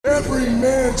Every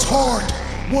man's heart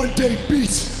one day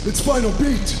beats its final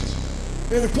beat.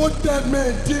 And if what that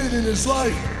man did in his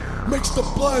life makes the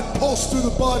blood pulse through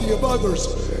the body of others,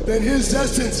 then his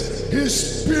essence,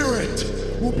 his spirit,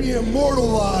 will be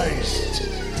immortalized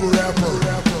forever.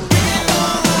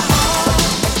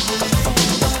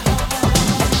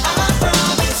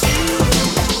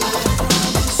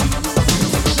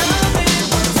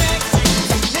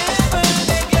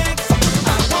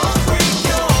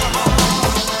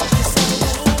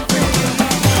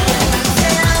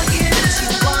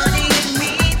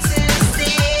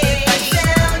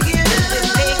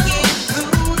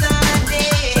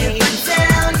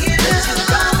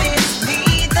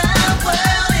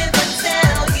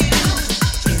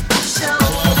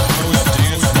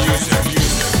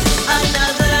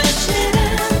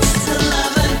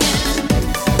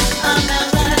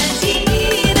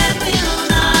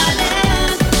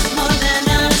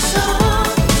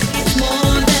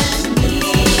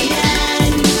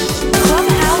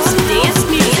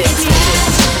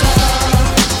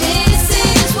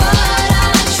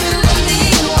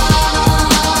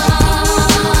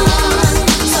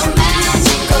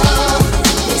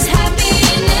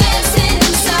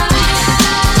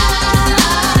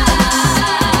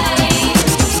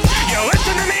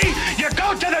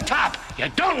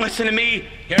 Listen to me,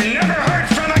 you're never heard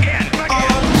from again. I'm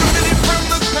running from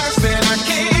the past and I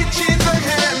can't change the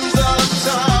hands of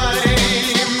time.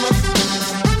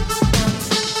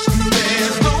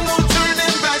 There's no more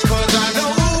turning back, cause I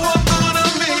know I'm gonna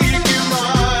make you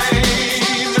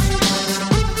mine.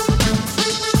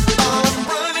 I'm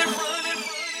running.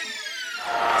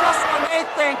 Just when they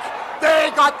think they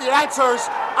got the answers,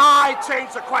 I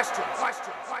change the questions.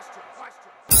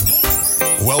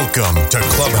 Welcome to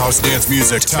Clubhouse Dance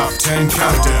Music Top 10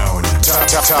 Countdown.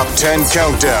 Top 10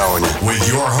 Countdown with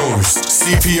your host,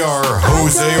 CPR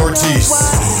Jose Ortiz.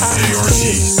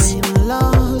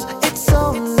 It's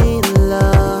only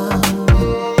love.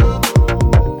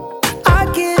 I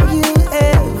give you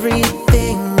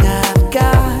everything I've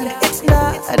got. It's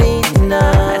not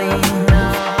enough.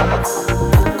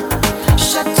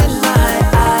 Shutting my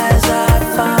eyes, I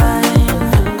find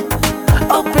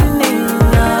opening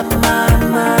up my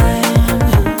mind.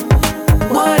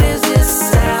 What is this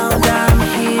sound I'm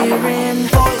hearing?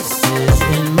 Voices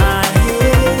in my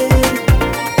head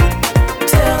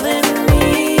telling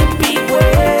me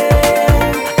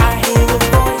beware. I hear the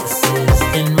voices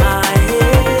in my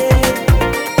head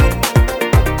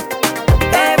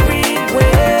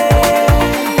everywhere.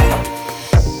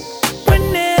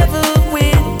 Whenever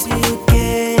we're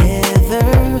together,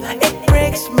 it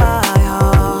breaks my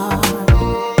heart.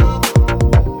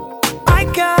 I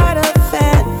got a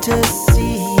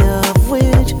fantasy of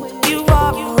which you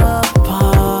are a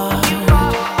part.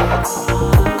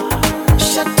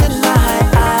 Shutting my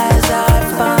eyes, I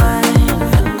find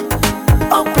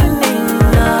opening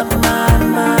up my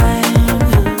mind.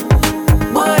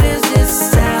 What is this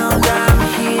sound I'm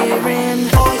hearing?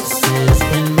 Voices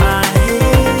in my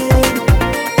head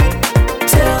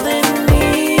telling me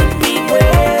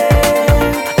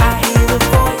beware. I hear the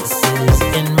voices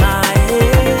in my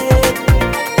head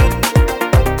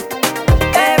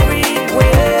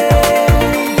everywhere.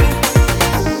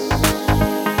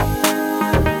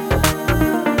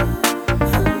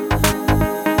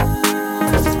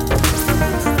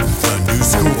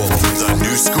 The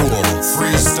new school,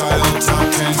 freestyle Top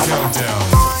 10 Countdown.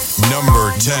 Number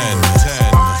 10.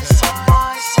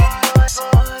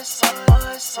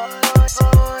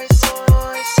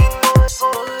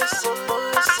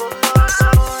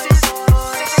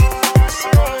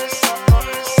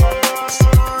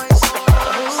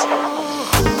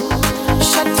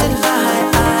 Shutting my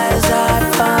eyes, I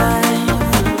find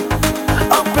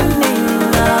opening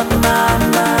up my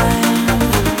mind.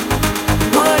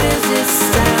 What is this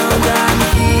sound I'm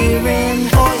hearing?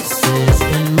 Voices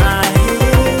in my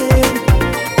head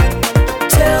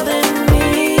telling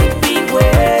me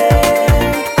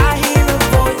beware. I hear the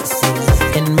voices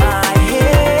in my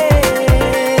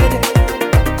head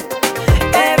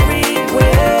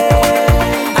everywhere.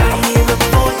 I hear the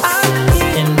voices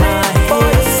in my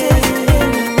head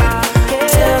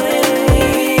telling me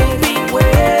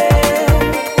beware.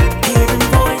 Hearing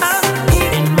voices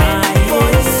in my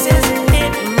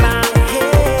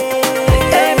head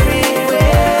everywhere.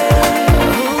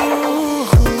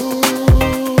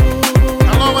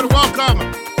 Hello and welcome.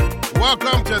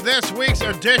 Welcome to this week's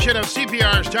edition of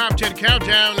CPR's Top 10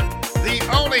 Countdown, the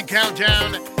only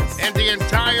countdown in the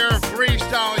entire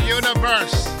freestyle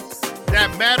universe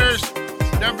that matters.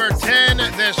 Number 10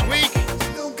 this week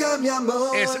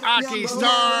is Aki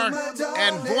Star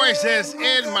and Voices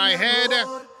in My Head.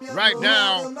 right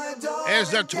now is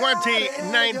the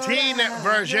 2019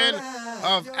 version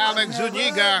of Alex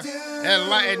Zuniga and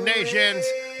Latin Nation's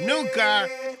Nunca.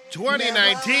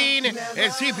 2019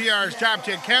 is CPR's Top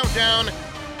 10 Countdown,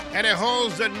 and it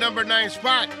holds the number 9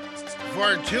 spot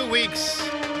for 2 weeks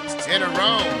in a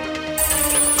row.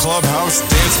 Clubhouse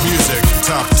Dance Music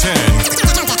Top 10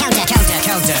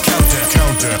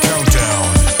 Countdown.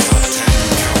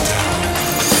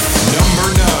 Number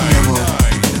 9. Mi amor,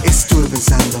 estuve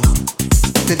pensando,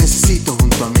 te necesito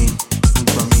junto a mí,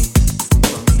 junto a mí,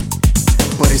 junto a mí.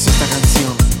 Por eso esta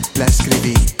canción la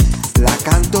escribí, la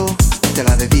canto, te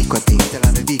la dedico a ti, te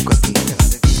la dedico a ti, te la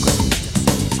dedico a ti.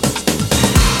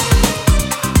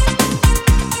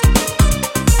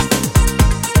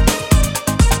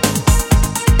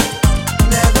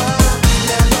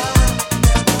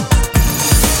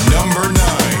 Number 9.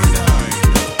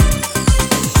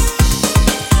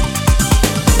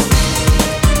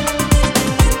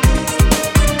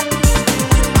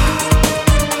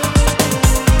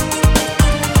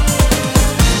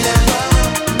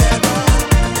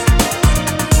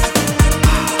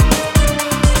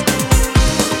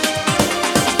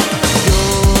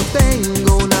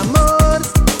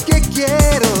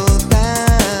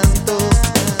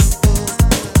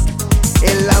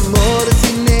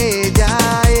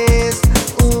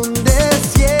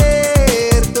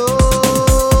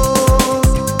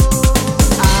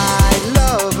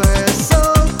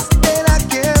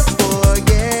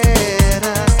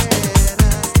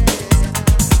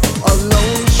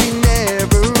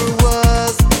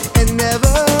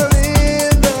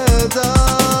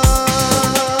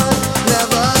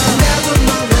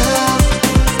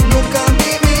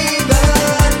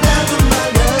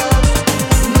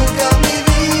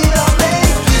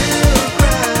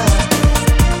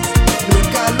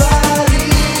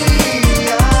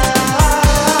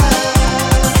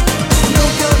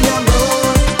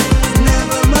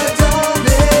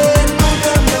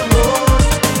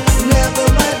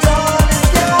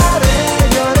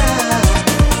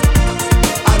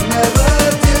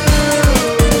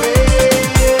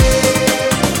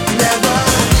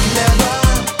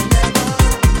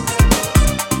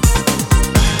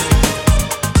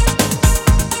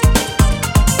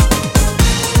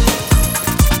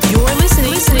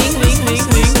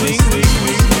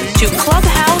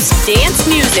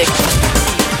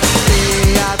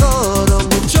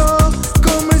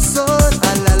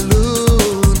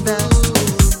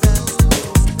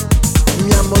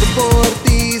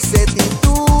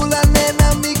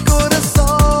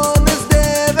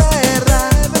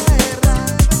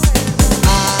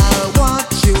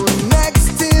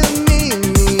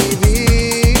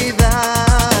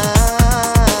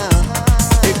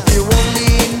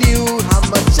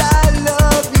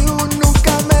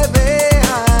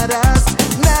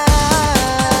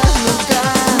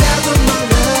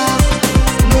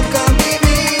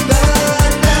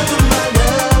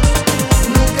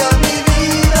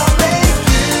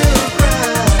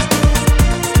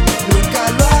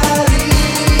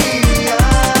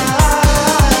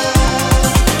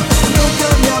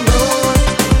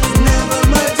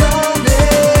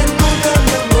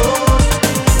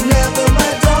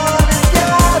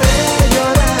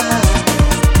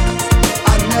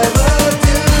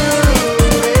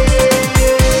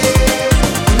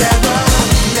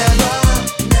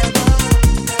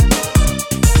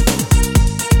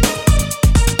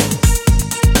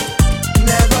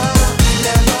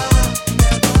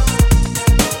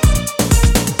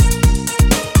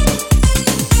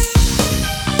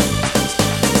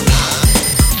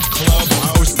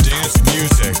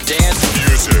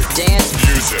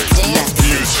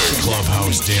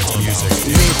 Clubhouse Dance Music,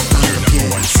 your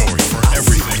number one source for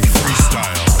everything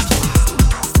freestyle.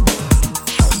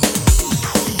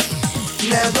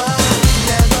 Never.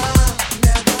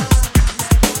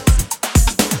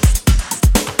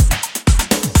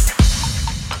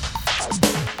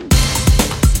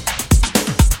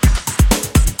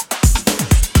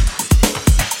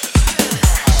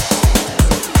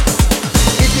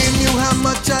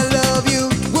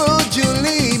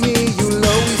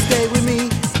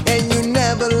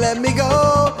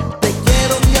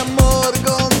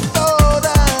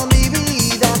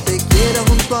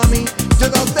 Yo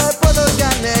no te puedo ya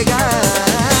negar.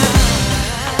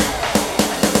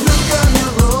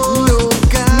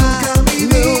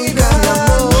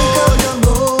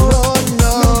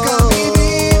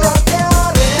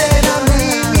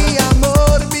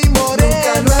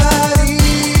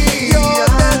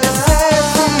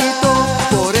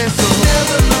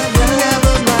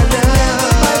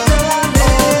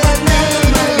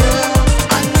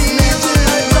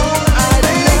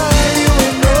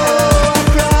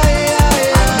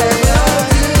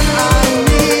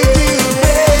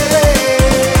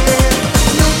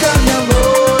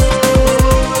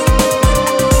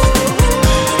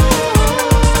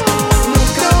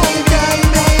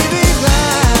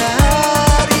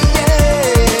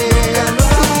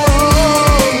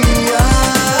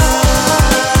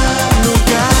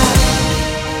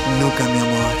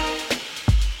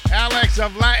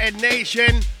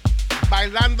 Nation,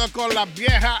 Bailando con la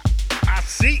Vieja,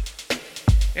 así.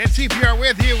 And CPR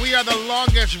with you, we are the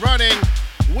longest running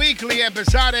weekly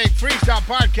episodic freestyle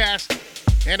podcast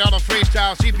and on the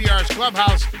freestyle CPR's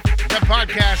Clubhouse, the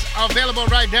podcast available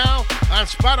right now on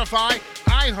Spotify,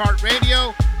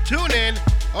 iHeartRadio, TuneIn,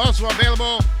 also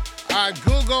available on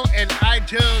Google and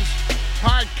iTunes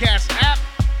podcast app.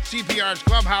 CPR's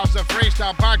Clubhouse, the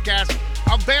freestyle podcast,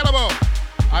 available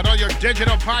on all your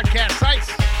digital podcast sites.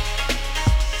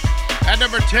 At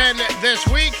number 10 this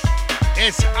week,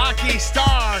 it's Aki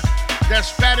Star, the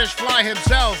Spanish Fly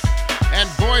himself, and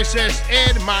Voices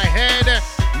in My Head.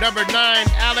 Number 9,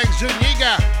 Alex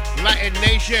Zuniga, Latin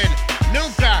Nation,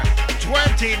 Nunca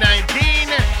 2019.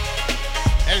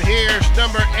 And here's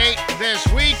number 8 this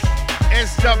week.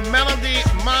 It's the Melody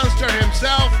Monster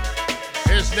himself.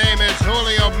 His name is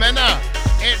Julio Mena.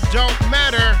 It don't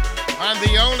matter on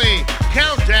the only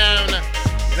countdown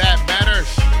that matters.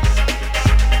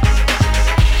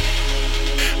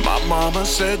 My mama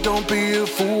said don't be a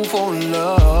fool for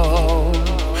love.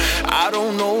 I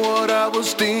don't know what I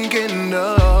was thinking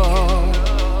of,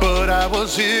 but I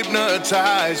was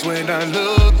hypnotized when I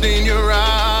looked in your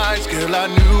eyes. Girl, I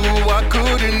knew I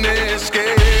couldn't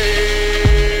escape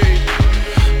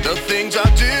the things I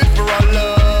did for our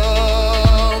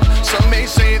love. Some may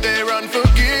say they're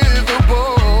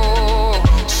unforgivable.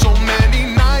 So many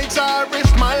nights I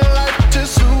risked my life to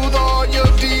soothe all your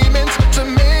demons, to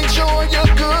make sure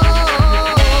you're good.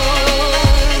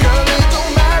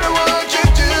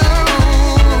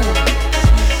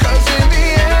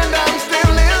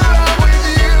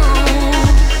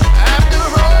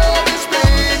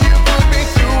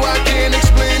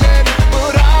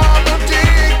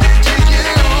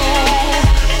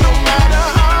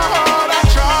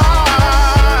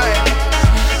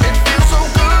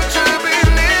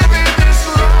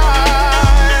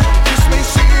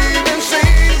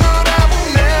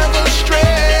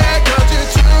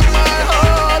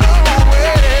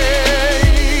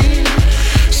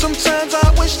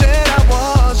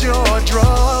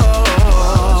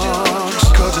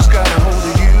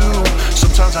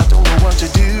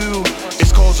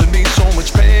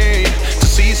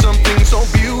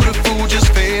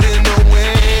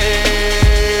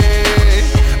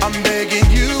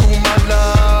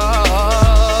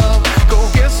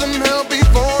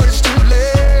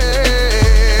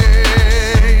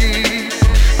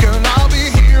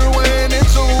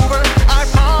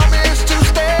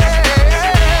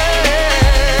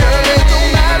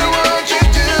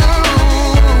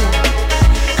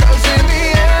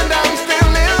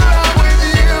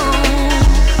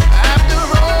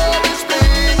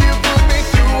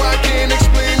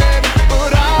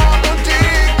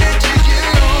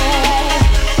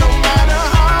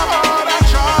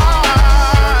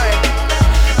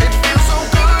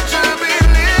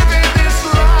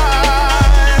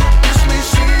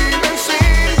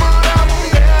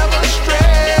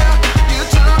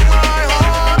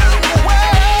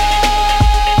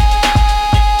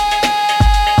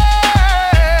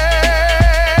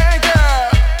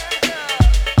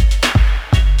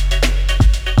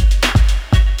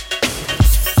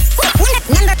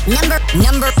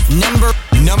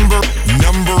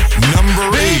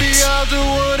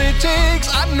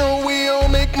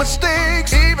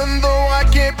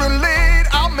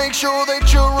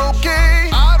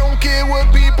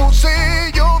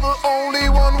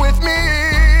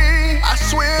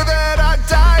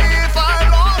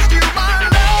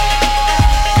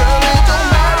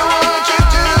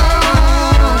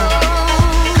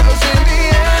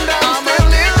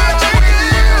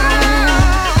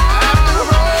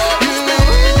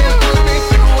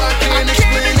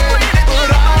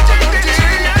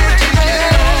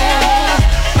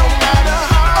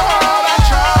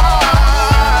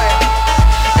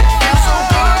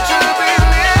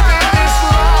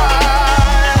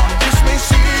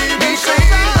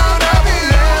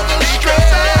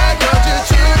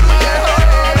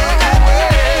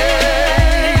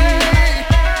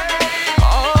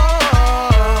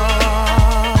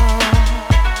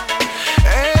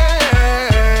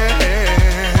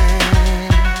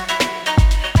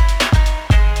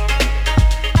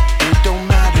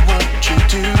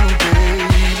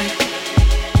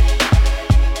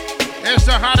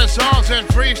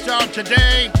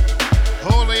 Today,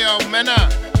 Julio Mena,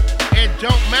 It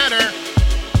Don't Matter,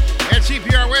 and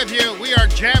CPR with you. We are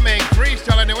jamming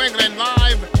freestyle in New England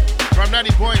live from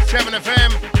 90.7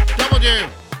 FM,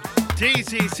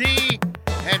 WTCC,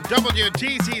 and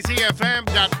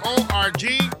WTCCFM.org.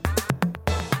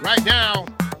 Right now,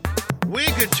 we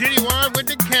continue on with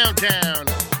the countdown.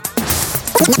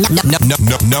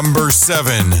 Number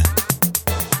 7.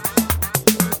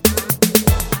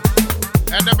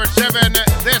 7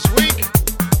 this week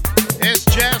is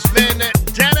Jasmine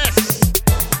Dennis.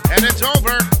 And it's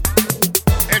over.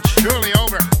 It's surely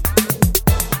over.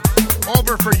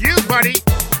 Over for you, buddy.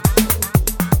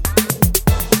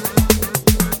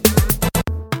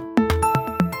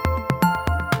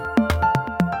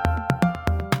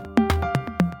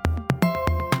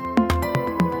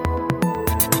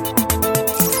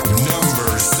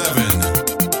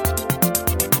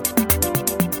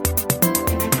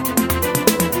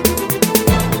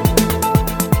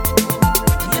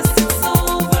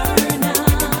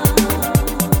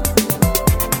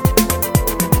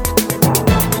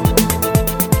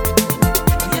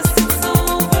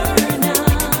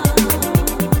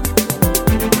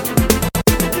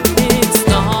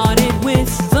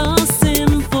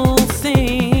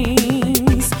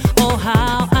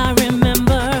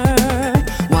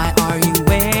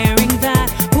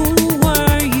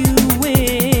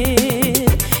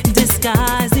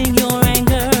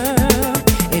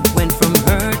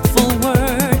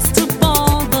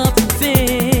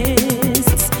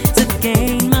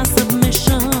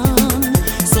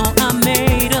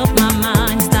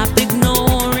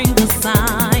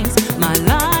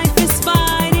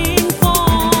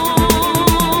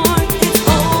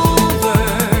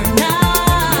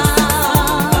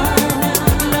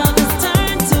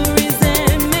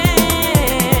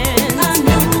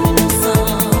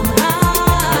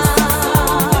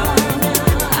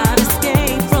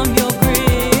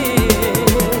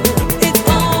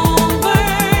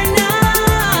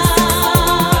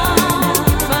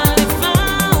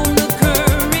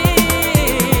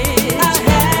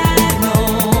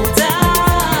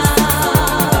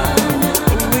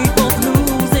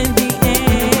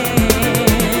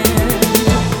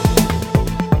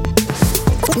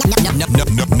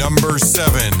 Number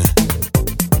 7.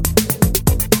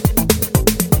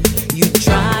 You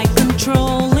try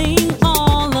controlling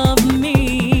all of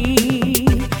me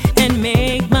and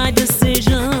make my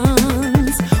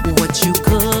decisions. What you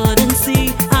couldn't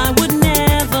see, I would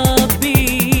never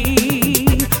be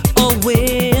a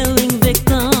willing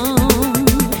victim.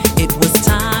 It was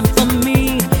time for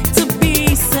me to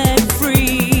be set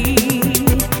free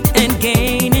and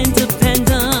gain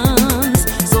independence.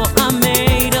 So I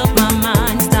made up my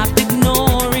mind, stopped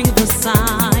ignoring the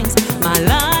signs. My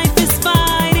life is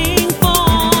fighting for.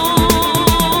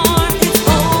 It's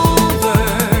over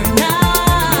now.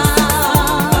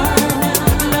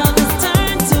 Love has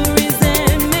turned to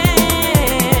resentment.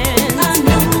 I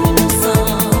knew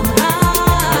somehow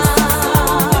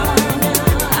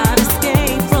I'd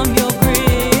escape from your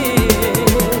grip.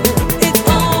 It's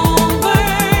over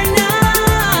now.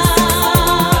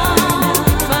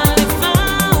 Finally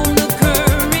found the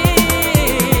courage.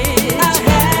 I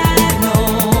had no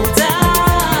doubt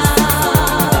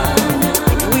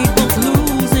we both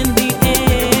lose in the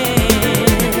end.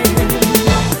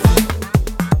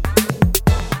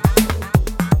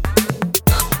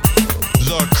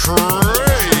 The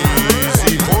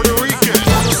crazy Puerto Rican.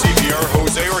 CPR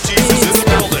Jose Ortiz is in the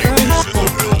building.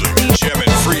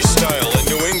 Jamming freestyle in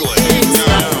New England.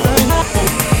 Now,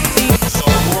 the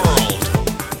world.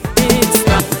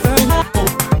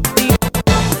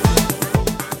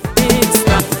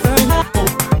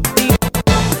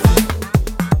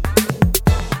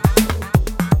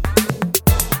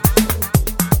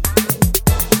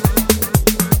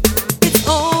 It's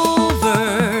over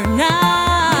now.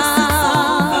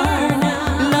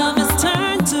 Love has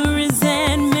turned to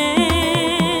resentment.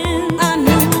 I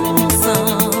knew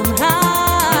somehow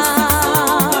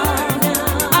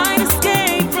I'd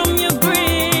escape from your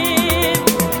grip.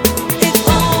 It's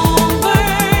over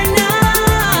now.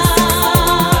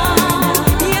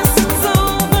 Yes, it's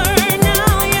over now.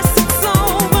 Yes, it's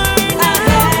over now.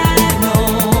 I had no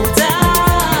doubt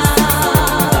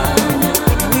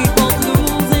we both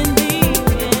lose in the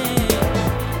end.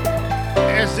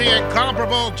 It's the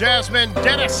incomparable Jasmine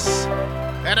Dennis.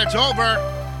 And it's over.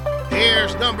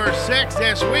 Here's number 6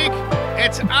 this week.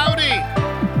 It's Audi.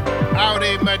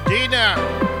 Audi Medina.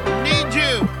 Need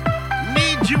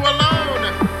you alone.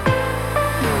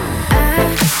 I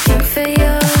can feel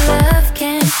your love,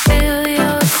 can feel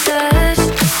your touch.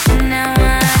 Now I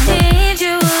need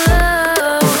you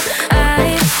alone.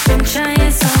 I've been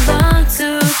trying so long to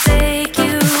take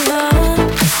you home,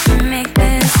 make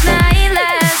this night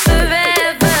last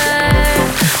forever,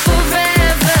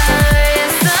 forever.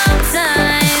 Yeah,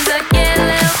 sometimes I get a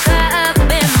little caught up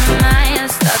in my mind,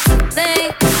 start to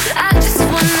think I just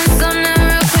want something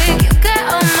real quick. You got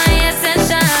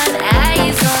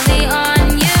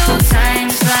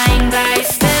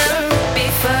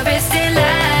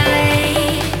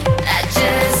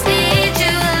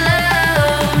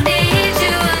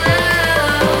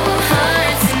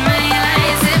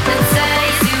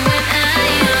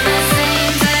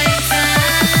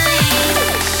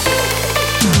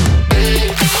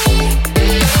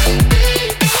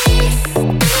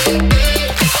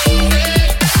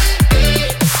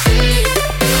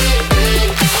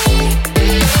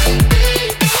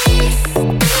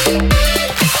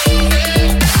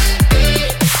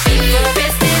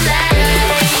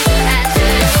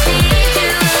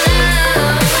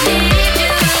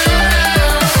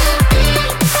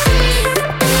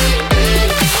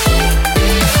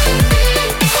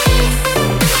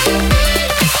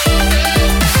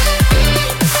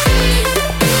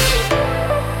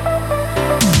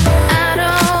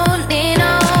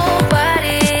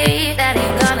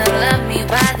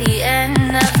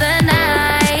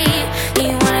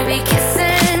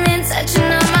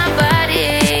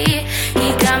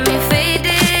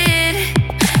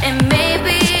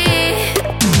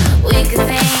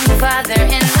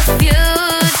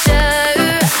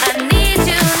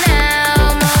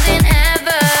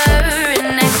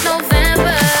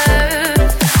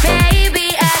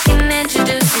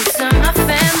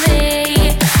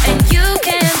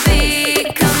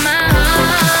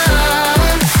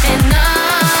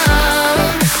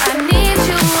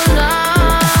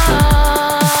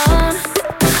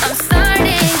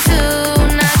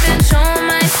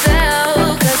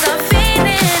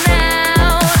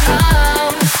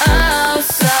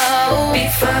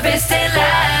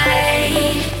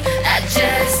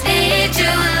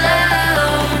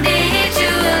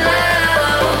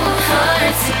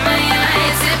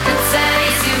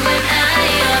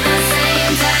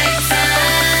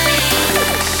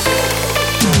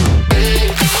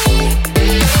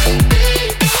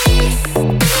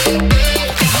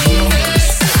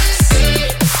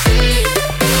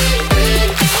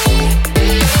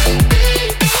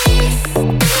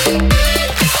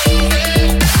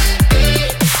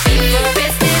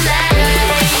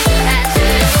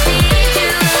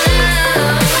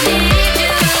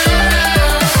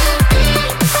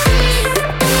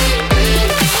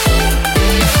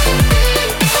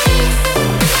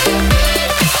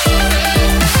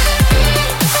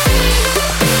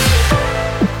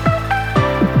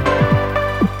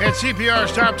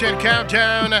CPR's Top 10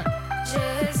 Countdown.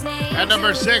 At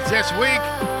number 6 this week,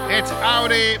 it's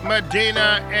Audi,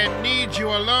 Medina, and Need You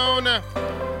Alone.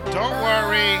 Don't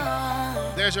worry,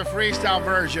 there's a freestyle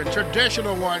version,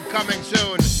 traditional one, coming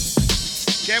soon.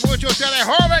 Que mucho ustedes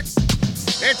joven.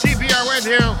 It's CPR with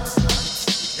you.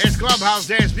 It's Clubhouse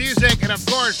Dance Music, and of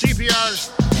course,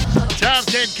 CPR's Top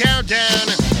 10 Countdown.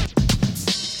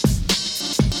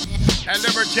 At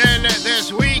number 10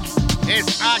 this week,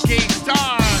 it's Aki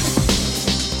Star.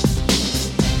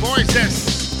 Voices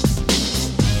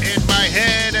in my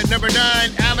head. At number 9,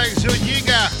 Alex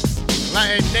Zúñiga,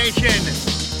 Latin Nation,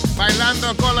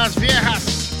 Bailando con las Viejas,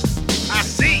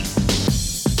 Así.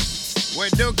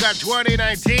 With Duca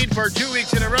 2019 for 2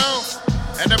 weeks in a row.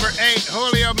 At number 8,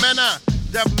 Julio Mena,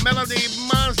 the melody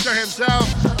monster himself.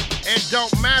 It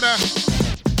don't matter.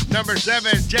 Number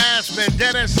 7, Jasmine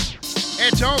Dennis,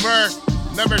 It's Over.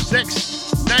 Number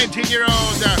 6,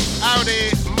 19-year-old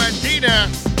Audi Medina,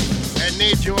 and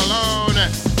Need You Alone.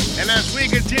 And as we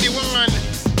continue on,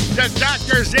 the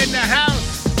doctor's in the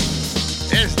house.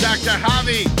 It's Dr.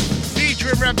 Javi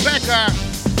featuring Rebecca,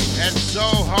 and So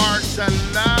Hard to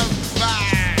Love.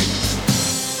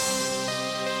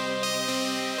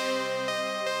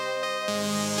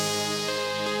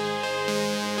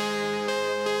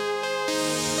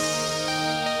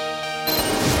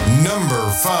 Number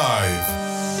 5.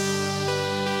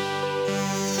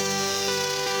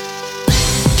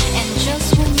 And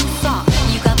just when you thought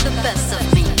you got the best of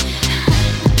me,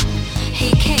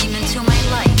 he came into my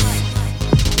life.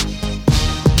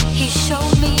 He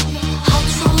showed me how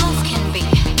true love can be,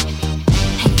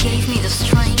 and gave me the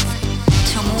strength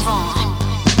to move on.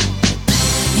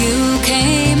 You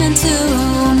came into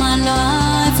my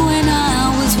life when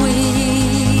I was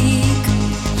weak.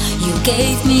 You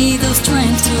gave me the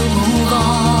strength to move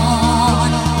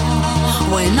on,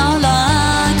 when all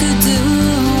I could do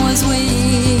was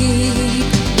weep.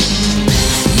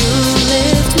 You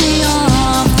lift me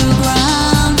off the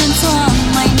ground and from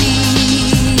my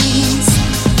knees.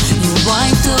 You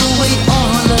wiped away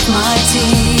all of my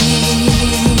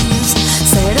tears.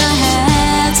 Said I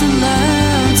had to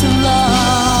learn to love.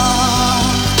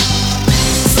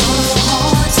 So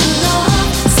hard to love,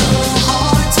 so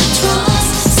hard to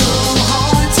trust, so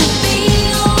hard to be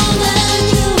all that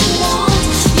you want.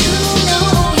 You know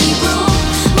he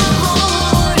broke my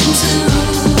heart in two.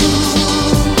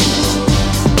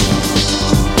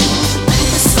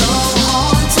 So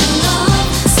hard to love,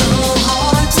 so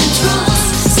hard to trust,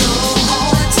 so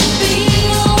hard to be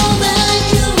all that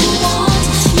you want.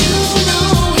 You know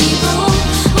he broke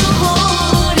my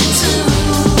heart in two.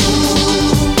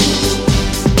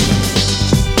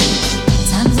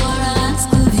 Times where I ask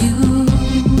of you,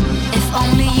 if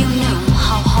only you knew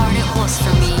how hard it was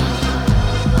for me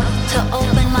to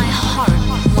open my heart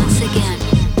once again.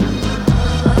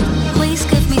 Please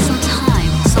give me some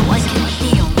time so I can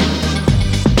heal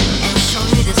and show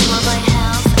you this love I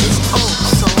have is oh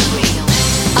so real.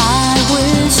 I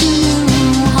wish you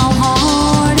knew how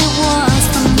hard it was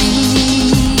for me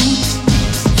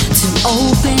to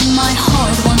open my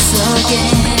heart once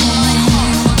again.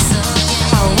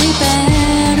 Are we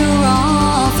better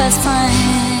off as friends?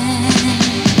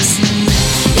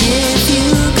 If you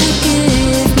could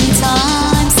give me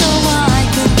time so I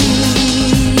could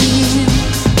heal,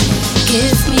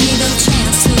 give me the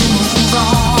chance to move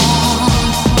on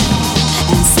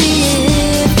and see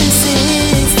if this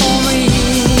is for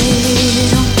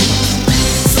real.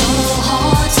 So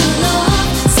hard to love,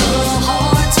 so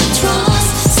hard to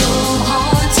trust, so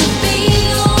hard to be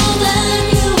all that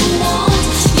you want.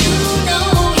 You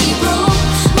know he broke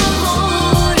my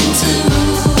heart in two.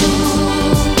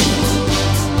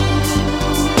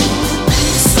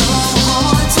 So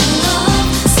hard to love,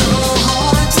 so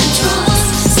hard to trust,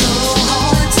 so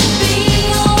hard to be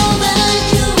all that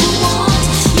you want.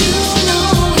 You know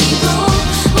he broke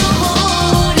my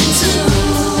heart in two.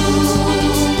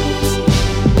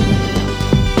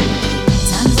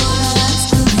 Times where I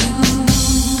ask of you.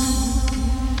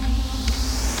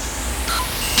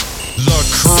 The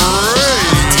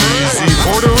crazy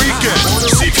Puerto Rican.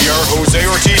 CPR Jose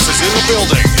Ortiz is in the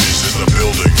building.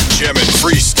 Jamming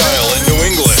freestyle in New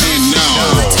England. And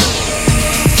now,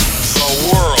 the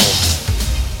world.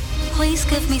 Please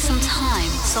give me some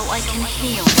time so I can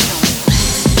heal.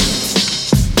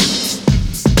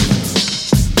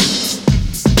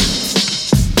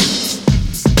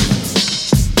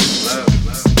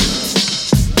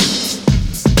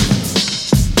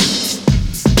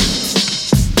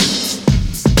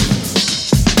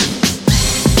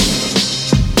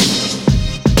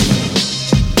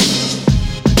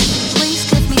 Please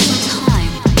give me some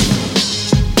time.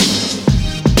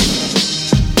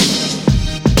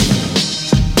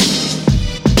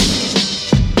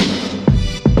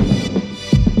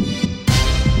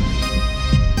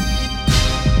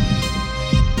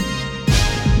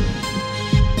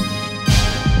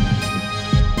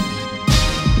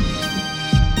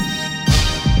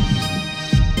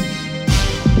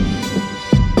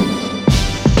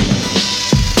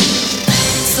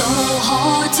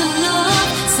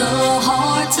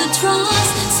 to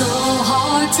trust, so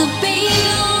hard to be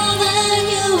all that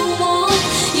you want.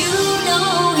 You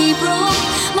know he broke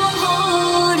my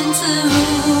heart in two.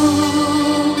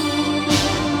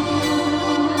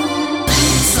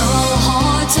 So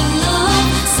hard to love,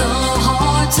 so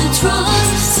hard to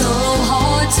trust, so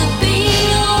hard to be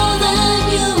all that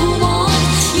you want.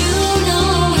 You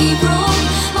know he broke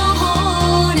my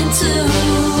heart in two.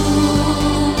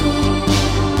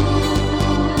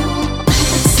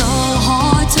 So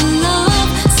hard to love,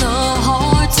 so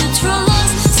hard to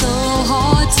trust, so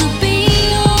hard to be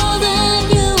all that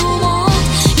you want.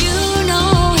 You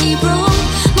know he broke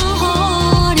my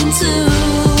heart in two.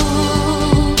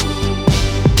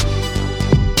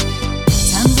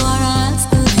 Times what I ask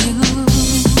of you,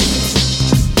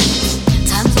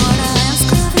 times what I ask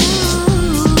of you,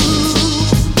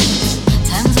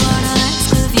 times what I ask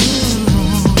of you.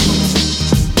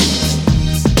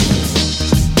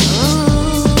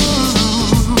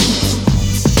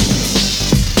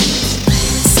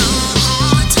 So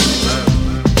hard to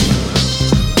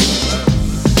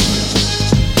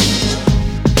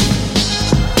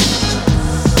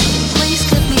please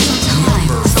give me some time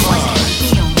so I can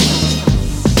feel.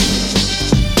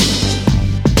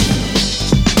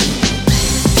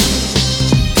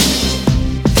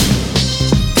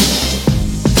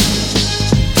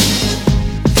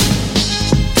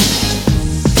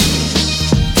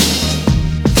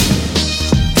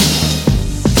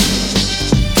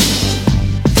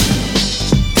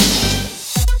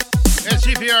 It's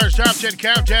CPR's Top 10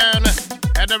 Countdown.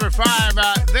 At number 5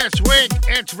 this week,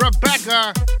 it's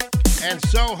Rebecca and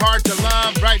So Hard to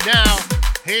Love. Right now,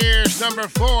 here's number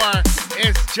 4.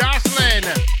 It's Jocelyn,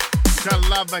 To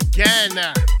Love Again.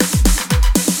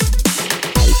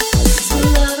 To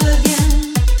love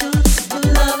again, to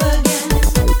love again,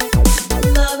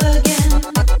 love again,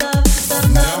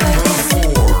 love again.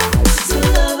 To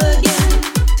love again,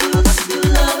 to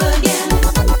love again,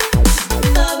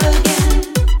 love again,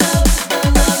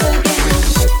 love again.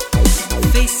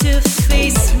 Face to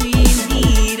face we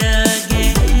meet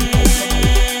again.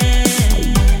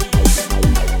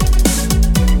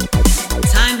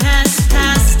 Time has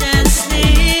passed and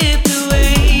slipped away.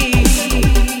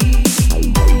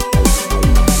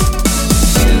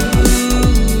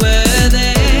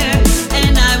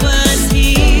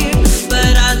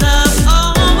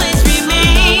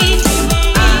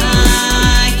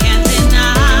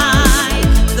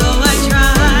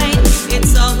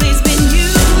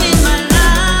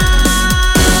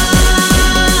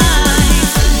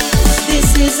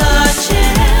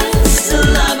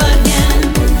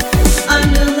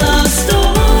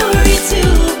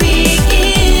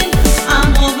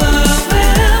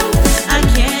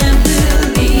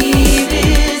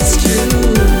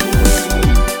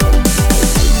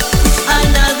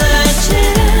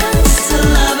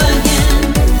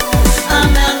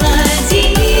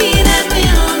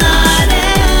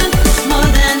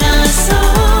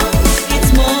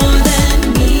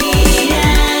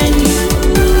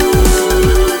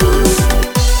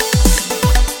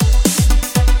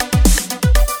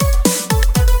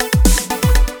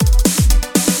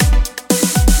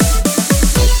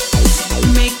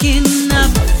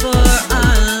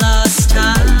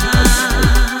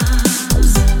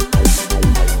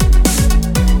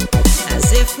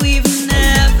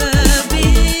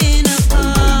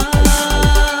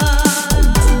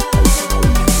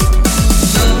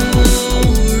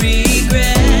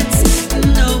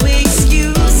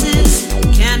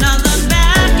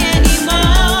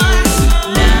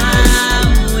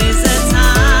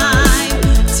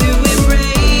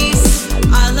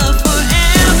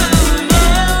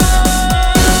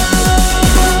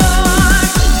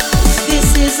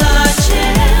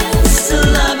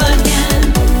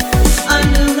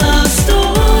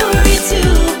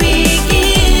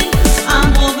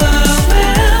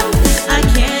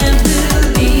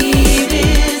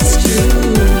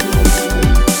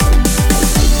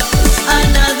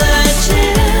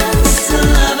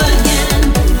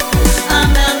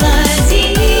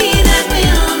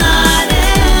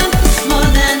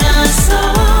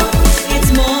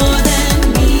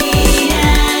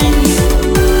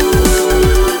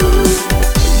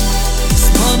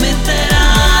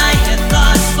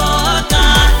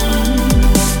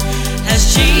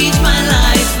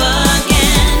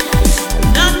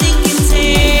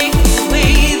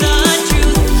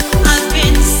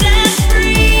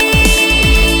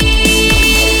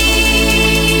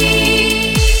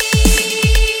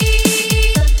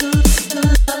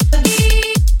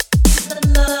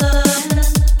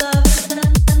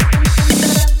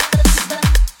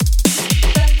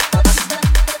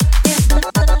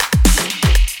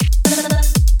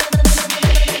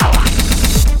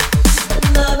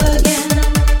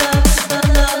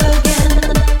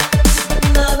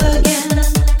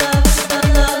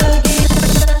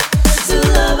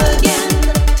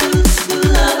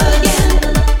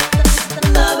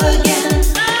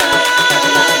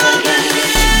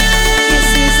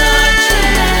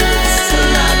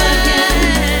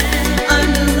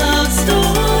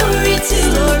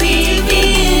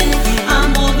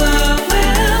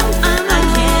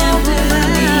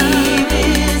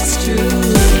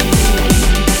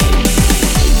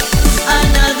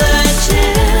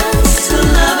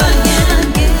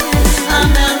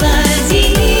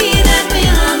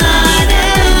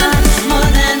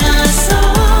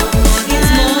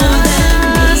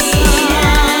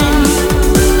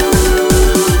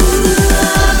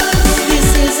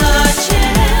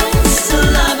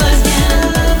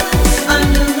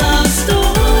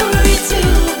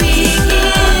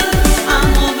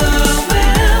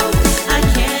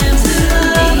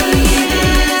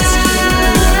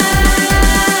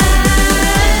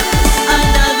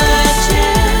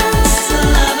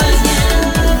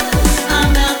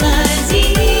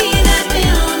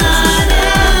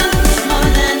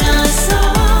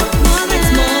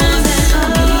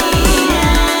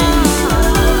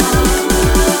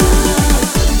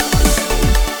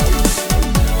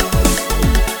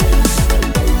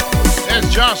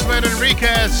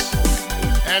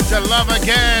 Love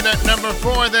Again at number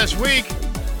 4 this week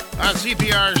on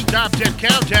CPR's Top 10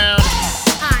 Countdown.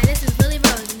 Hi, this is Lily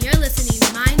Rose, and you're listening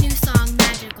to my new song,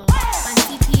 Magical, on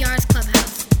CPR's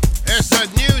Clubhouse. It's a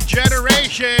new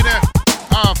generation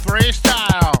of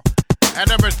freestyle. At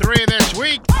number 3 this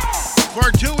week,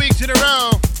 for 2 weeks in a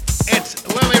row, it's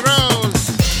Lily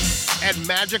Rose and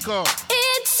Magical.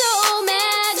 It's so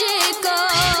magical.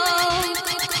 It's so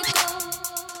magical.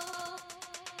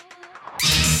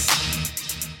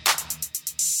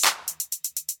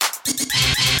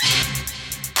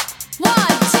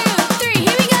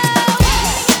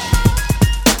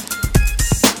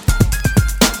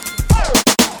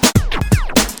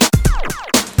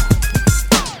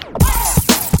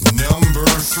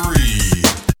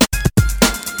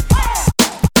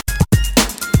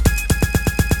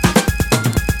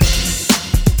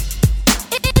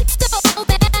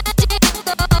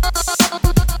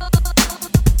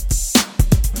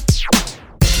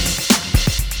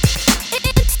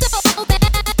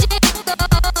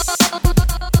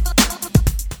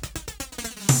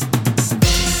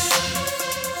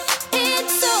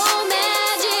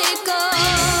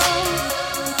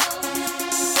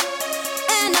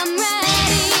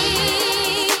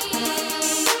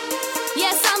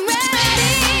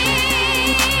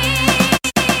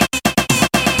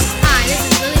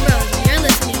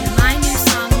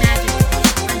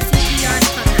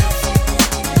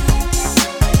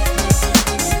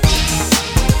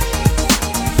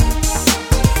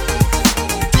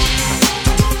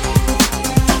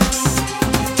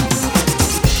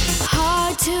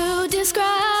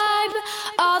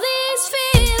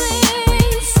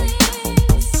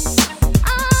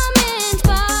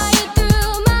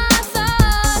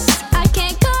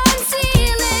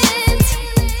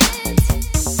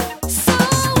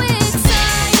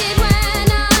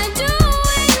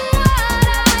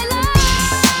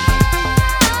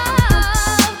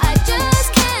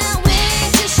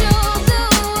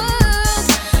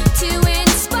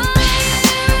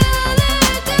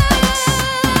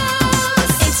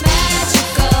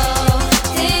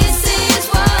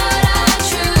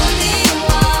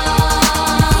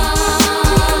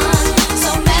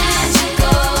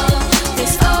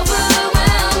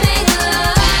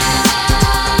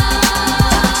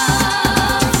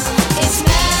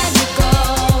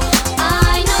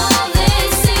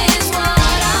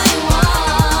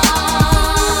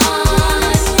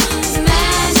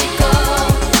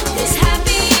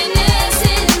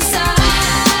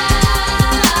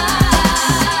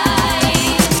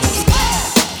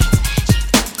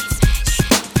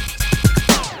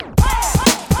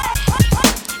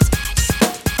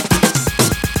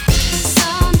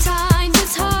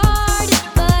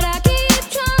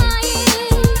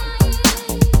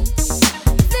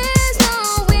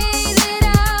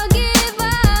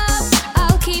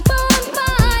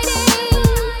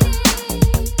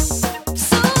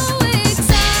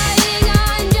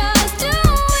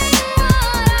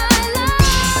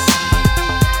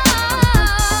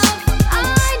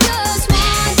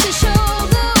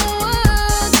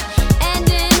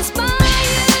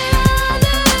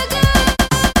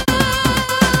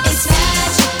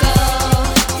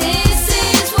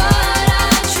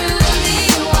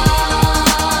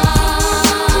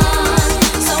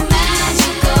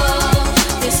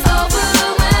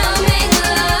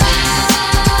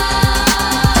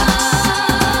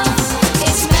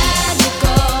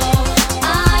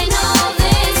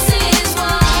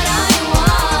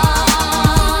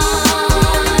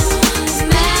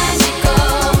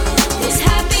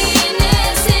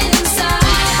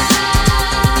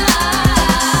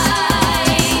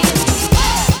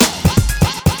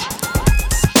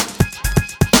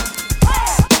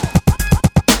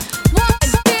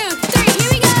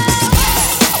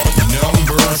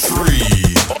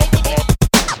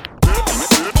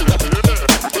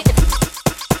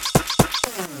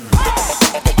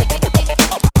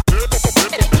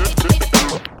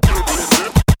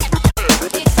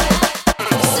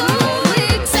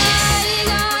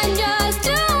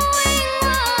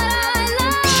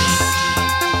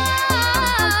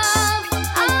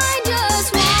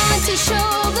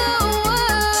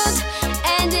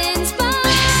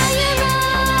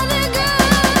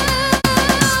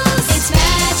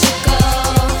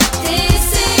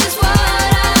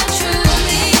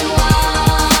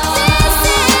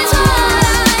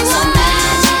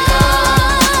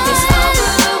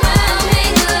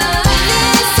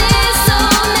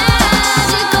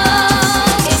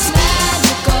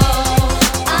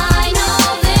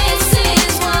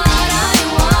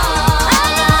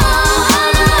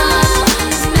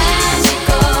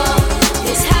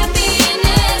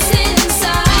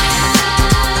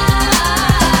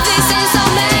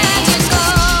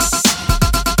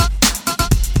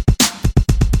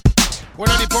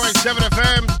 101.7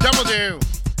 FM,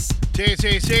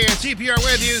 WTCC, and CPR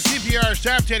with you. CPR's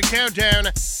Top 10 Countdown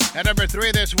at number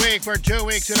 3 this week for 2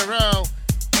 weeks in a row.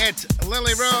 It's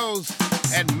Lily Rose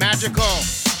and Magical.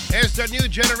 It's the new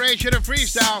generation of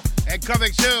freestyle, and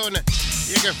coming soon,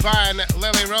 you can find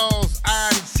Lily Rose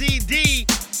on CD.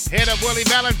 Hit up Willie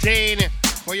Valentine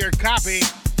for your copy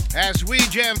as we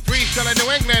jam freestyle in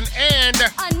New England and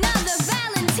Another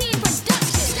Valentine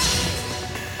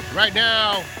production. Right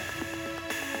now,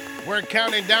 we're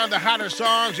counting down the hottest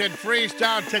songs in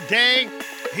freestyle today.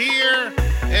 Here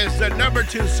is the number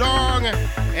 2 song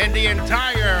in the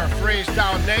entire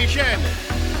freestyle nation.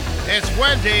 It's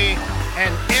Wendy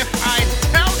and If I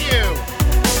Tell You.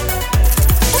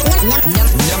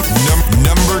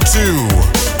 Number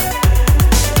 2.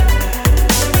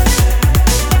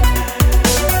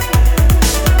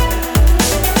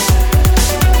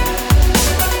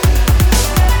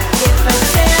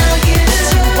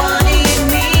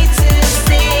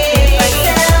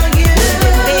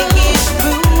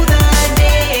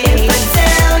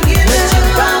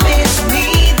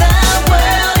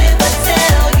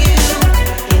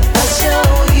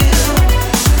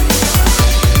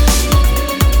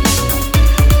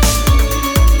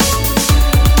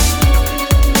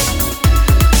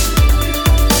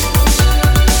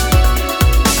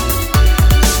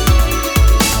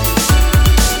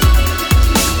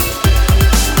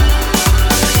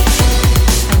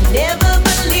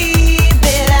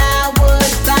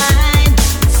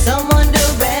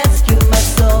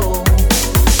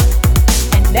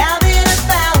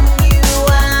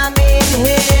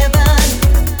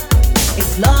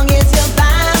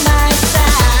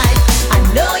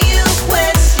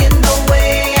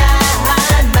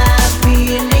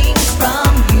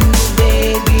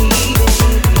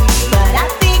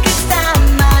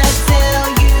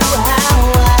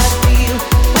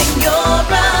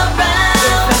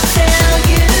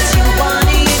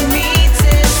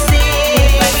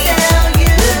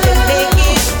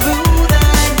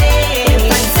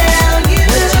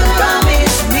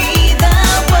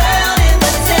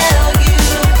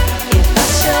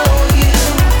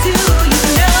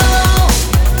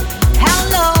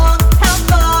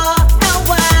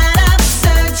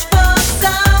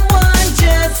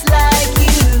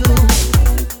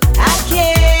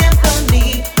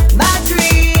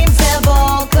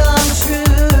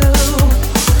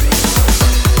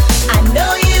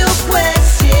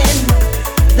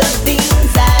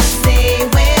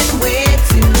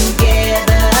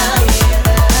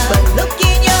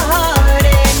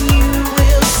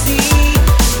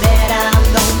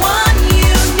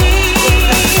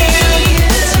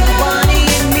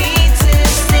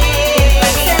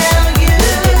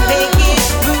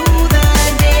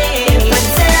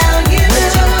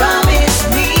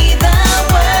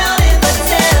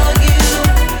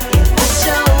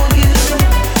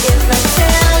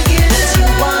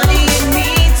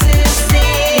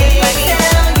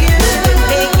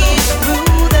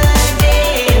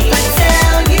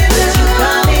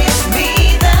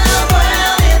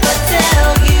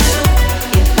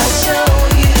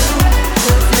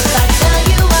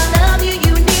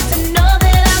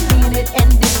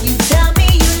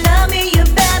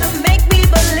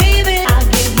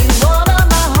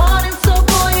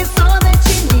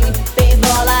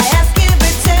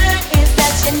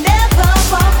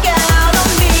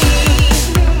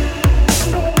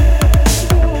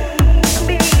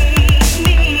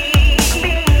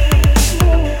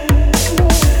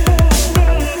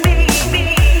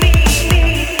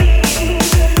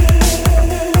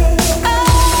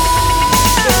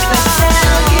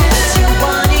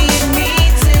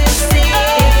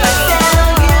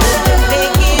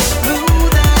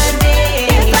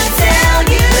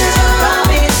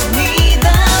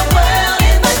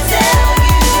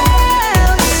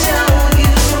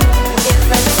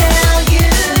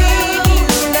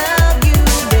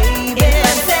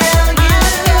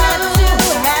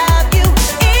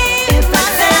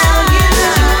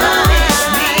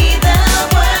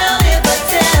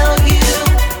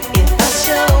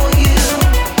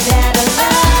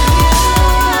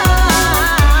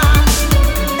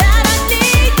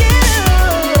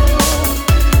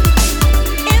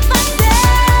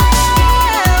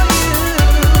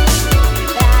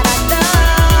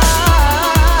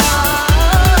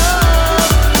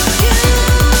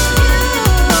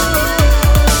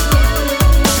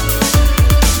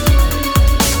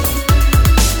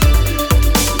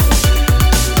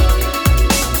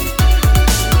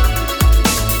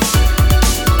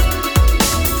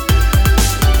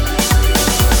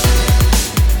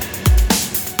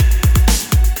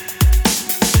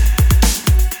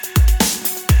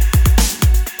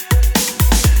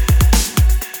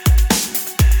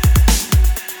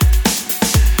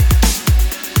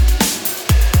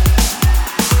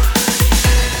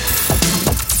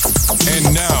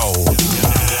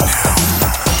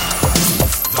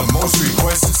 most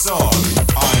requested song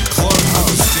on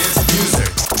Clubhouse Dance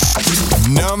Music.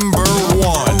 Number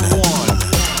one.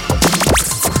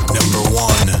 Number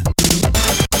one.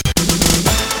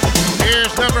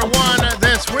 Here's number one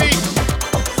this week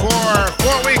for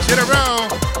 4 weeks in a row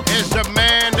is the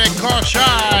man they call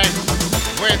Shy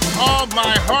with All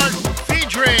My Heart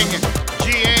featuring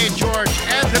G.A. George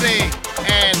Anthony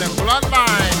and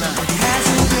Bloodline.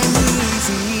 Hasn't been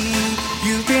easy.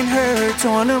 You've been hurt,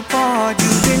 torn apart,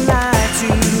 you've been lied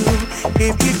to.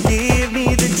 If you give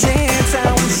me the chance,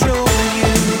 I will show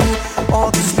you all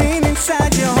this pain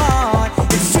inside your heart.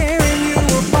 It's tearing you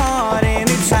apart and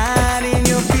it's hiding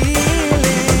your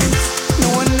feelings. No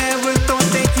one ever thought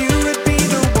that you would be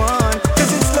the one,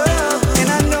 'cause it's love and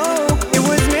I know it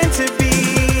was meant to be.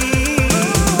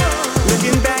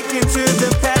 Looking back into the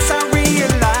past, I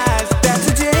realize that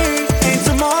today and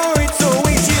tomorrow it's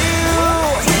always you.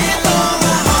 With all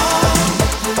my heart,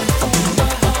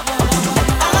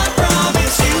 I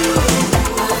promise you,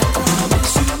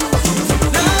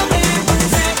 love and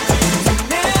protect you,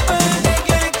 never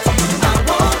neglect you. I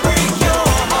won't break your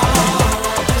heart.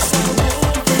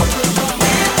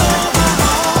 With all my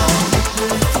heart,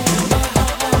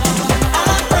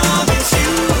 I promise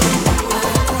you,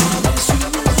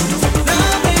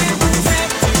 love and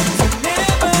protect you,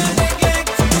 never neglect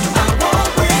you. I won't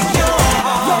break your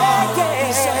heart. I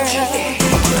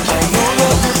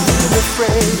know that you feel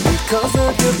afraid because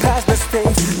of your past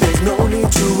mistakes. There's no need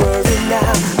to worry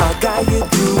now. I'll guide you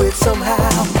through it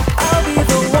somehow. I'll be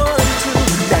the one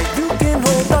that you can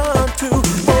hold on to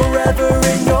forever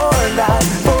in your life,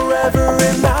 forever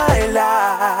in my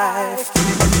life.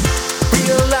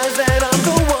 Realize that I'm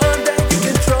the one that you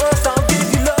can trust. I'll give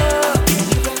you love.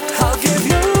 I'll give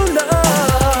you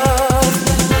love.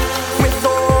 With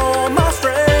all my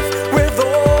strength, with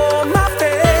all my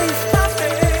faith,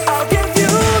 I'll give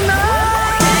you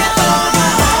love. With all my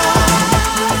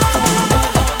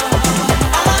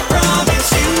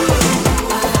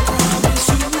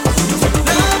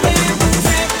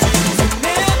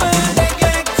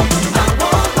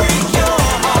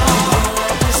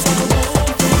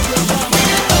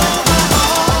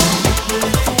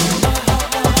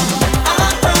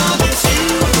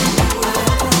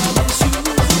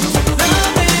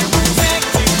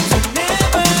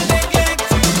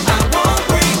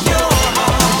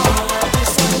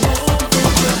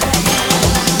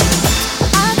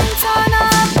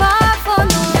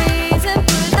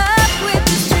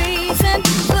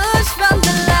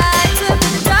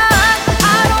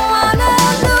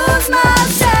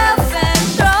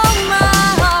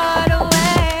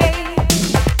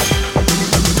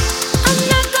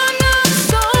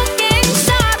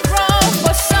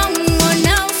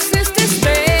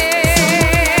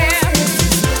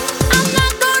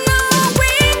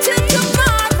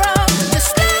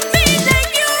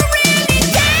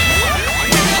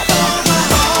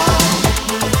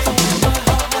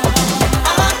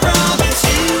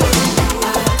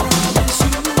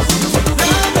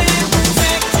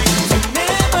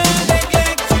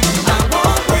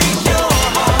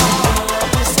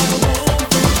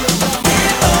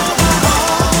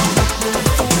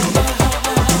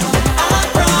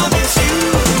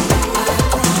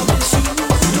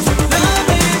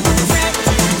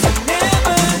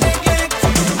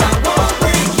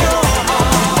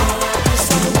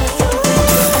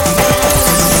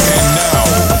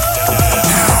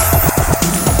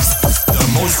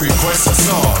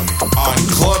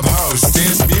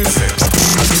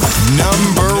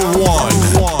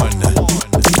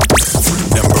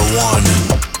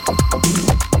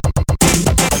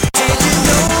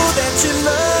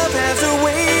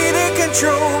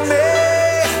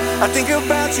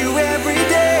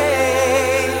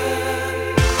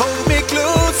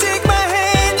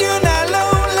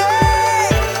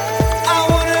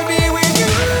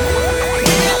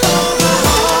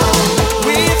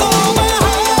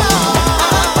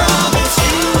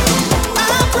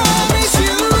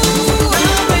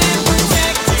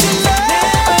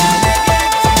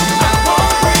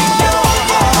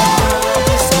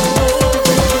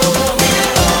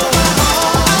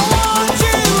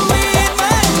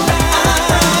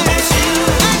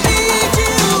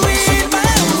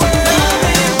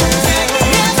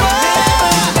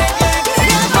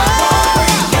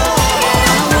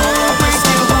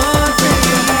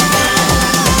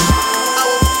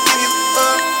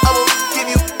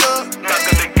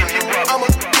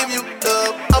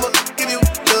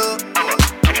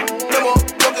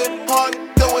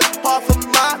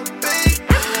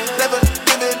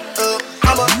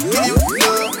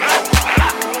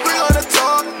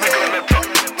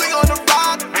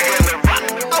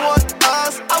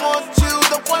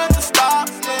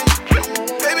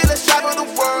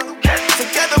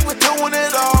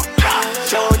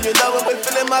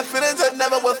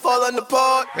falling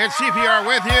apart. It's CPR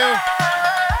with you.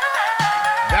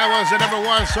 That was the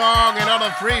 #1 song in all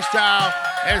of freestyle.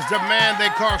 Is The Man They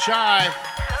Call Shy,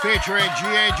 featuring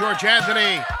G.A. George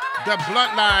Anthony, The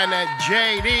Bloodline,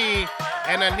 J.D.,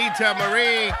 and Anita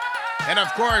Marie, and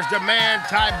of course the man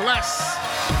Ty Bless.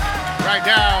 Right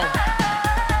now,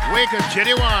 we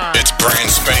continue on. It's brand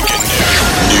spanking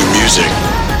new music.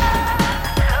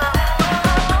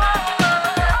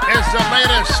 It's the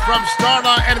latest from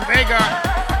Starla and Vega,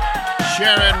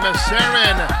 Sharon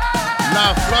Masserin,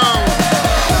 La Flow.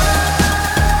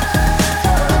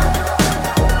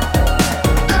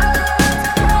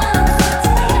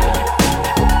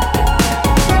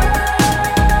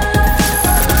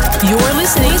 You're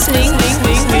listening to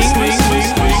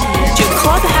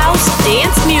Clubhouse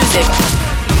Dance Music.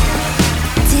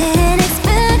 Didn't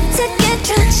expect to get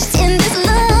drenched in this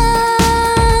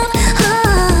love,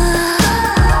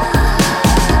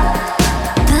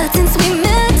 but since we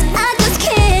met, I just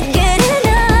can't get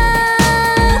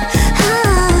enough.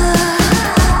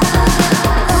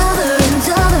 Over and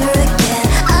over again,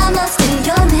 I'm lost in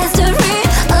your mystery.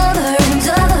 Over and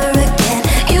over again,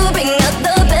 you bring out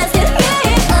the best in me.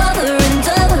 Over and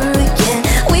over again,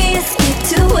 we escape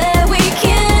to where we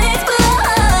can explore.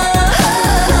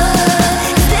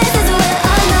 This is where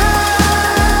our love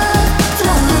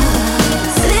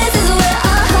flows. This is where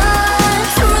our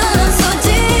hearts run so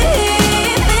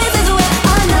deep. This is where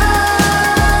our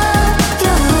love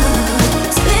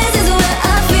flows. This is where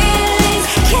our feelings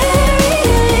can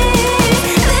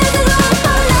release. This is where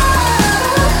our love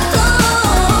goes.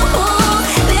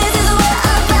 This is where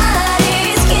our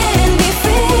bodies can be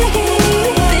free.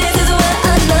 This is where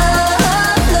our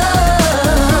love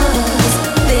flows.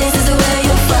 This is where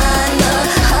you'll find the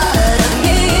heart of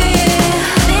me.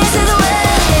 This is where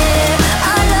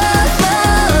our love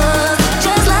flows,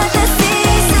 just like the sea.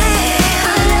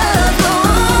 Our love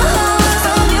flows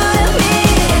from you to me.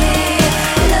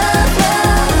 Love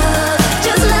flows,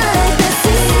 just like the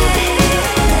sea.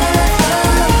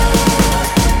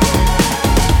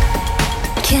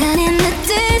 Counting the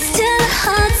days till our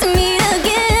hearts meet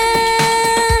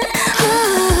again.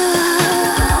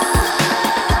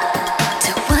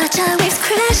 To watch our waves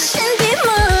crash and be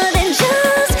more than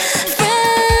just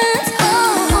friends.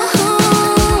 Over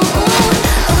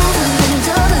and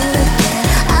over again,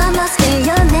 I'm lost in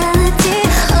your melody.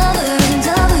 Over and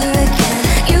over again,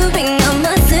 you bring out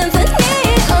my symphony.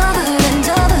 Over and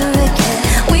over again,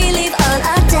 we leave all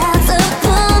our doubts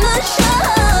upon the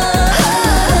shore.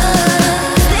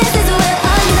 This is where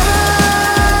our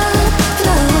love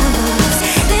flows.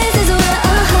 This is where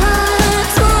our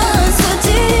hearts run so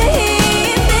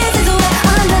deep. This is where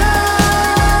our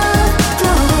love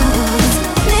flows.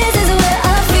 This is where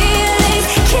our feelings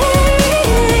can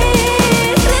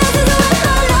release. This is where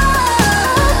our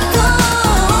love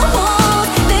goes.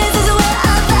 This is where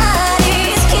our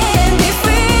bodies can be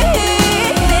free.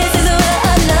 This is where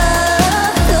our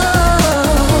love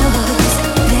goes.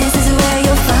 This is where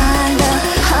you'll find the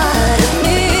heart of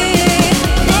me.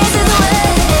 This is where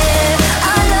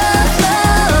our love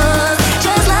flows,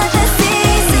 just like the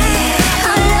sea.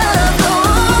 Our love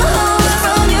flows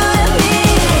from you to me.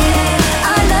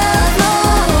 Our love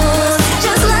flows,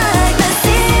 just like the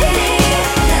sea.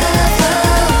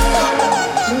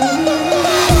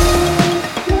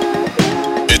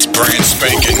 It's brand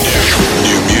spanking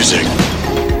new music.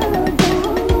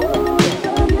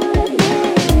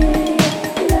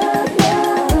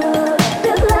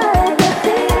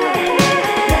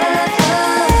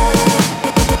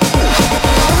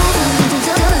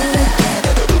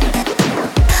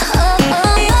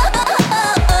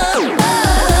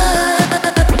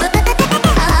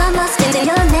 I'm lost in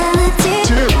your melody.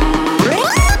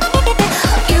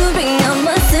 You bring out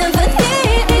my symphony.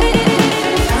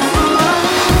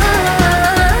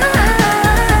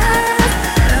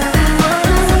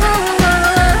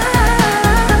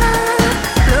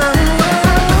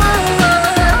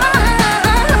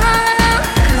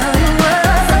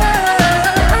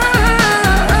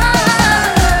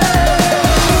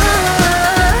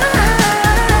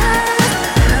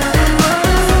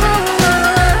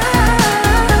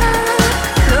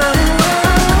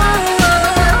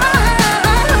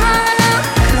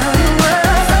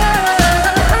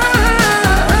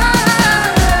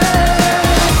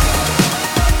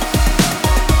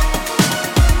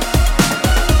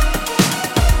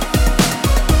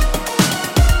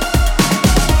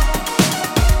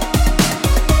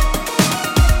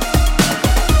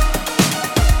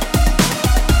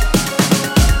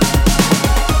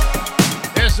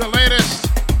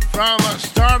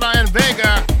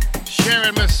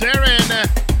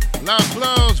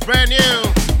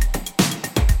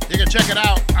 Check it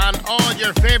out on on all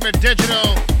your favorite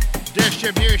digital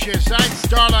distribution sites.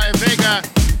 Starla and Vega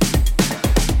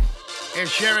and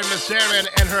Sharon Massarin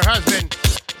and her husband,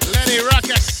 Lenny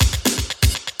Ruckus.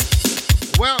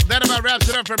 Well, that about wraps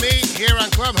it up for me here on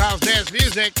Clubhouse Dance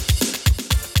Music.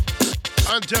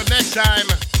 Until next time,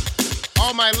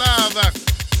 all my love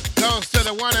goes to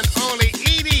the one and only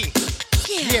Edie.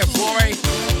 Yeah, boy.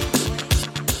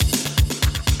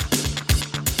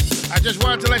 I just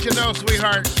wanted to let you know,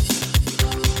 sweetheart,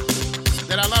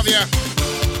 that I love you.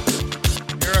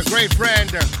 You're a great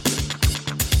friend.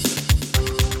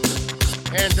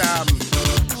 And,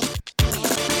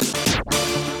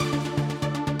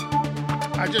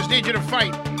 I just need you to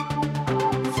fight.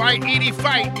 Fight, Edie,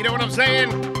 fight. You know what I'm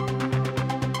saying?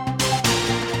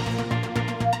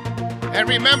 And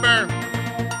remember,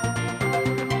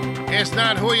 it's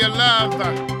not who you love,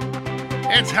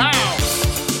 it's how.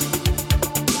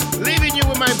 Leaving you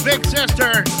with my big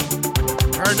sister.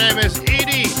 Her name is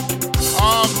Edie.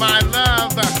 All my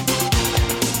love.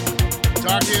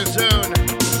 Talk to you soon.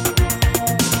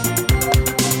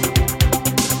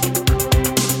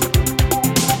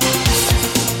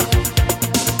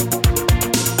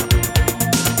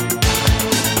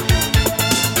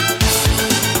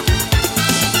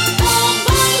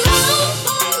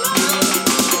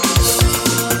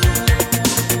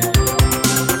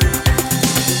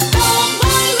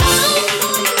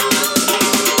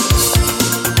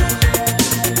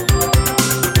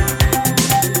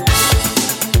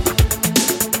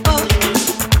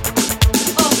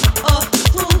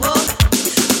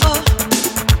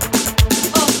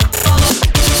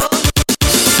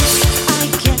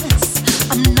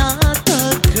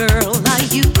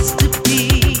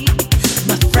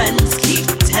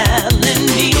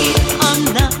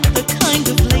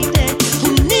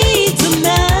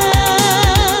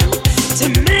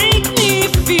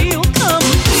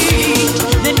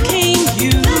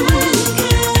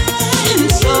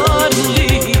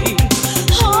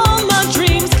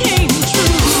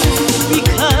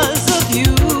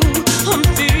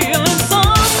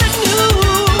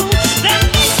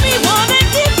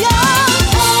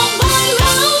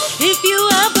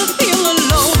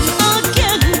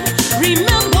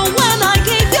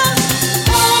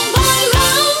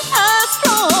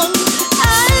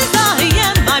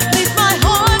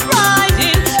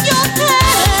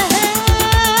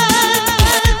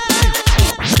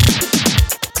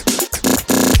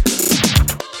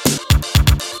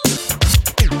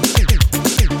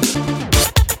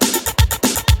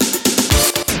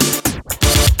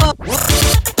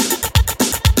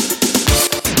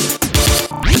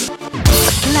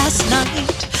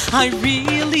 I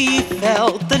really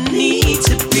felt the need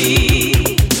to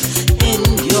be in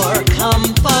your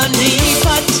company,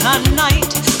 but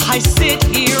tonight I sit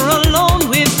here alone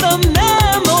with the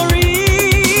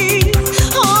memories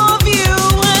of you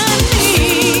and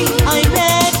me. I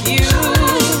met you,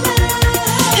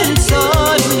 and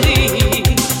suddenly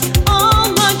all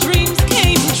my dreams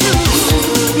came true.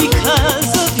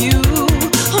 Because of you,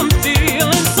 I'm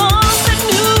feeling something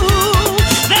new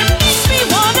that makes me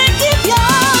wanna give you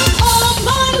all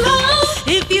my love.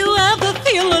 If you ever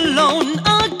feel alone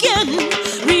again,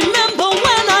 remember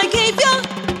when I gave you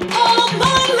all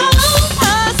my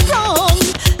love.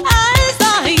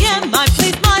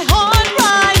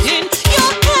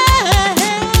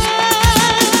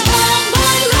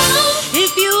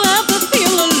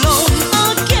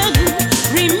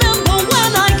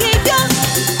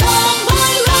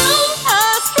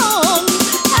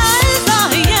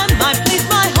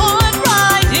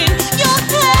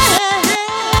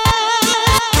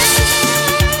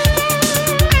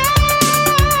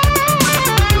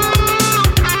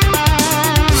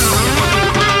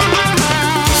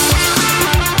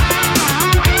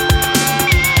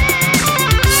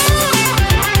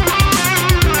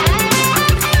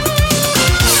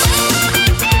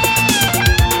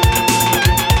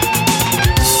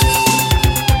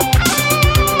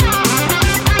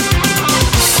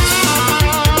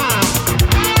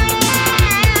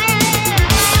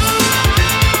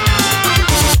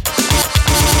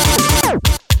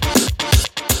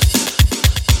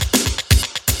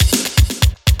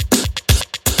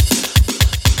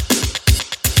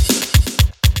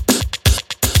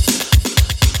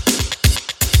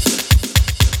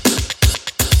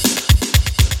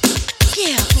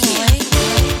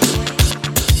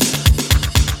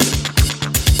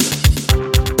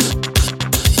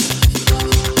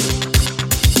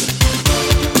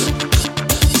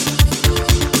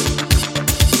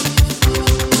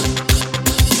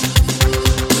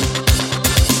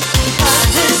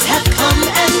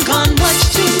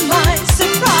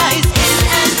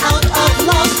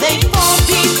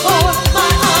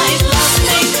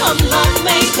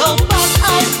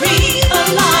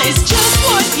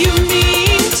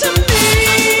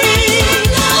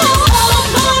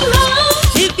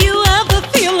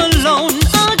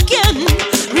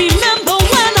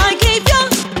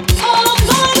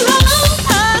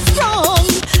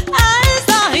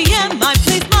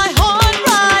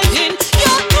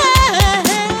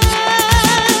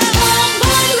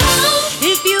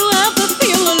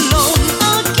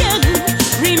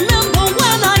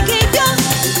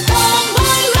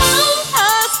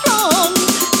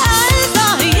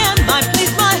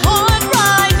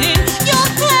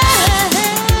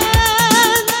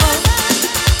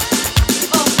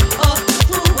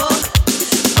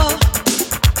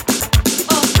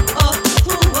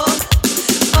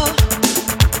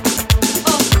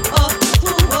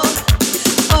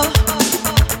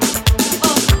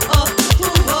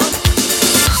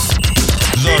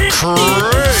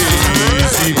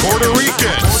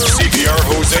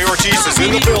 Ortiz is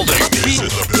in the building. He's in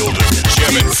the building.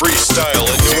 Jamming freestyle